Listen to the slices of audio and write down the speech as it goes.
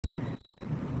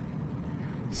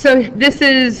So this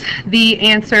is the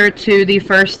answer to the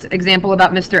first example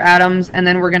about Mr. Adams, and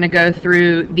then we're going to go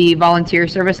through the volunteer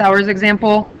service hours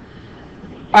example.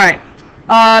 All right.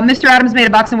 Mr. Adams made a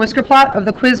box and whisker plot of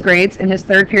the quiz grades in his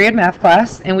third period math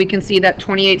class, and we can see that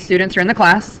 28 students are in the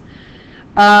class.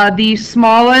 The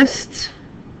smallest,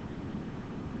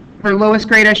 or lowest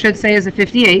grade I should say, is a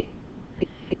 58,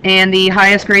 and the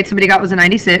highest grade somebody got was a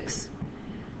 96.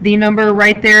 The number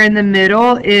right there in the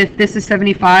middle, if this is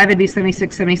 75, it'd be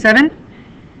 76, 77.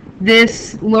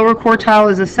 This lower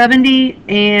quartile is a 70,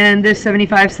 and this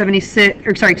 75, 76,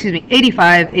 or sorry, excuse me,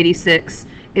 85, 86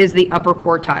 is the upper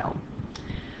quartile.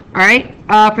 All right,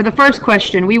 for the first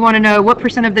question, we want to know what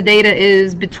percent of the data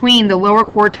is between the lower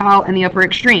quartile and the upper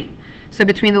extreme. So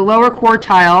between the lower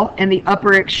quartile and the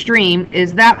upper extreme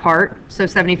is that part, so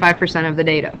 75% of the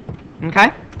data.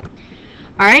 Okay?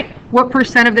 All right, what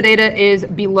percent of the data is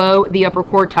below the upper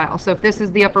quartile? So if this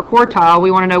is the upper quartile, we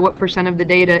want to know what percent of the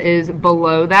data is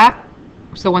below that.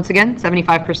 So once again,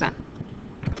 75%.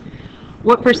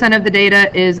 What percent of the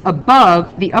data is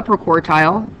above the upper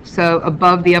quartile? So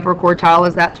above the upper quartile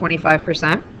is that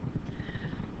 25%.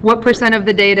 What percent of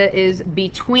the data is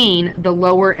between the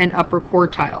lower and upper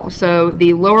quartile? So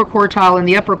the lower quartile and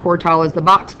the upper quartile is the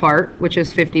box part, which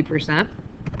is 50%.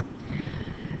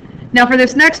 Now for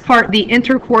this next part, the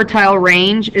interquartile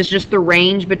range is just the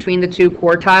range between the two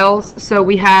quartiles. So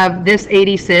we have this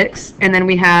 86, and then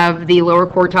we have the lower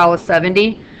quartile of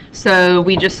 70. So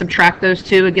we just subtract those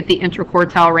two and get the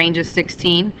interquartile range is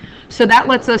 16. So that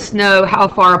lets us know how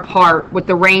far apart what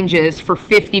the range is for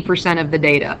 50% of the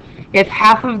data. If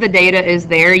half of the data is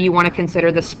there, you want to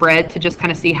consider the spread to just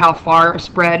kind of see how far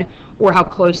spread or how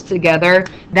close together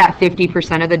that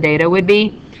 50% of the data would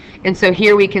be. And so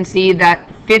here we can see that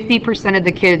 50% of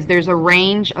the kids, there's a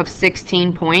range of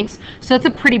 16 points. So it's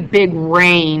a pretty big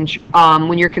range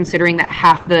when you're considering that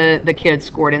half the kids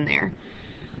scored in there.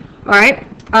 All right,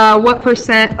 what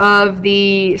percent of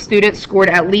the students scored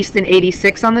at least an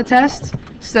 86 on the test?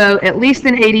 So at least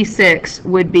an 86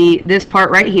 would be this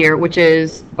part right here, which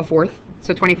is a fourth,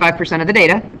 so 25% of the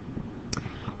data.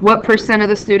 What percent of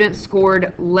the students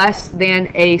scored less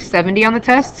than a 70 on the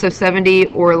test? So 70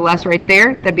 or less right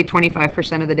there, that'd be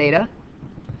 25% of the data.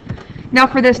 Now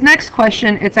for this next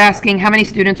question, it's asking how many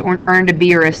students earned a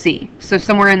B or a C. So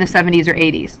somewhere in the 70s or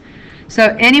 80s.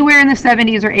 So anywhere in the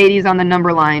 70s or 80s on the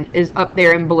number line is up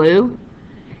there in blue.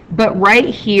 But right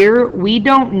here, we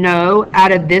don't know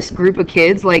out of this group of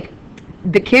kids, like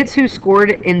the kids who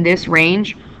scored in this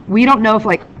range, we don't know if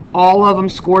like all of them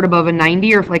scored above a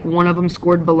 90 or if like one of them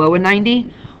scored below a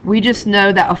 90. We just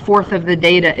know that a fourth of the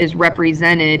data is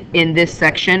represented in this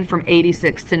section from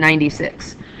 86 to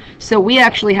 96. So we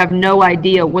actually have no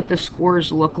idea what the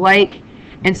scores look like.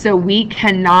 And so we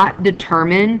cannot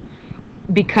determine,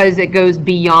 because it goes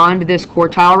beyond this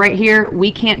quartile right here,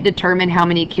 we can't determine how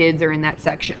many kids are in that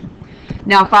section.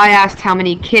 Now if I asked how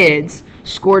many kids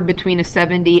scored between a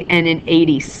 70 and an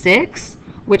 86,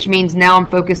 which means now I'm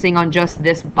focusing on just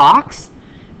this box,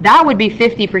 that would be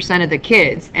 50% of the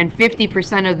kids, and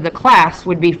 50% of the class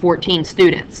would be 14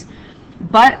 students.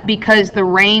 But because the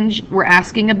range we're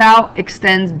asking about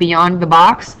extends beyond the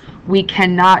box, we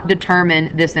cannot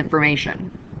determine this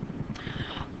information.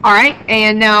 All right,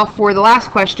 and now for the last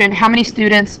question, how many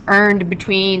students earned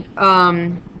between,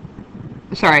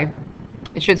 sorry,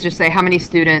 it should just say how many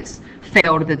students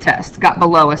failed the test, got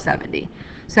below a 70.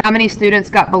 So how many students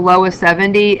got below a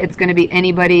 70? It's going to be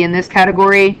anybody in this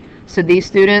category. So these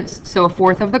students, so a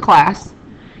fourth of the class.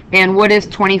 And what is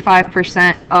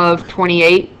 25% of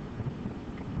 28?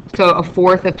 So a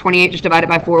fourth of 28 just divided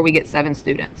by 4, we get 7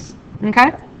 students.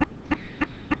 Okay?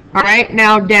 All right,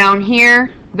 now down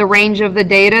here, the range of the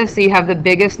data. So you have the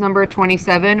biggest number,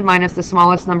 27, minus the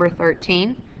smallest number,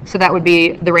 13. So that would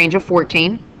be the range of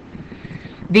 14.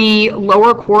 The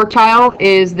lower quartile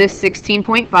is this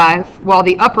 16.5, while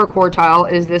the upper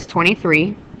quartile is this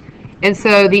 23. And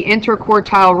so the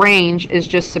interquartile range is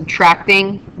just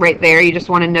subtracting right there. You just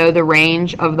want to know the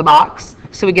range of the box.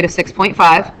 So we get a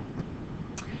 6.5.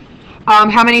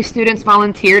 How many students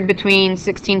volunteered between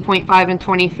 16.5 and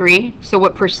 23? So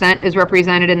what percent is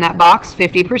represented in that box?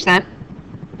 50%.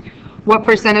 What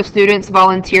percent of students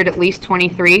volunteered at least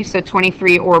 23? So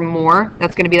 23 or more.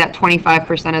 That's going to be that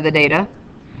 25% of the data.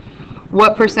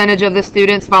 What percentage of the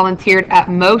students volunteered at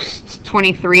most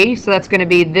 23? So that's going to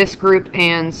be this group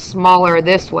and smaller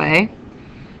this way.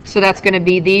 So that's going to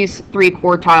be these 3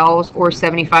 quartiles, or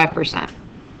 75%.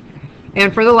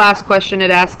 And for the last question,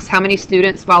 it asks how many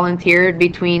students volunteered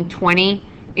between 20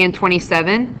 and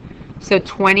 27. So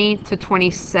 20 to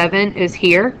 27 is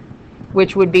here,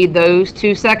 which would be those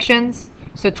two sections.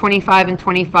 So 25 and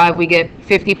 25, we get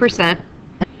 50%.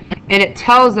 And it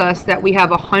tells us that we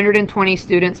have 120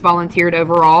 students volunteered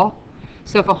overall.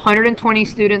 So if 120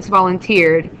 students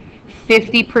volunteered,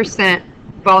 50%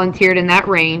 volunteered in that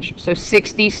range, so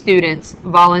 60 students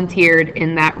volunteered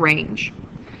in that range.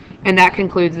 And that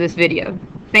concludes this video.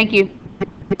 Thank you.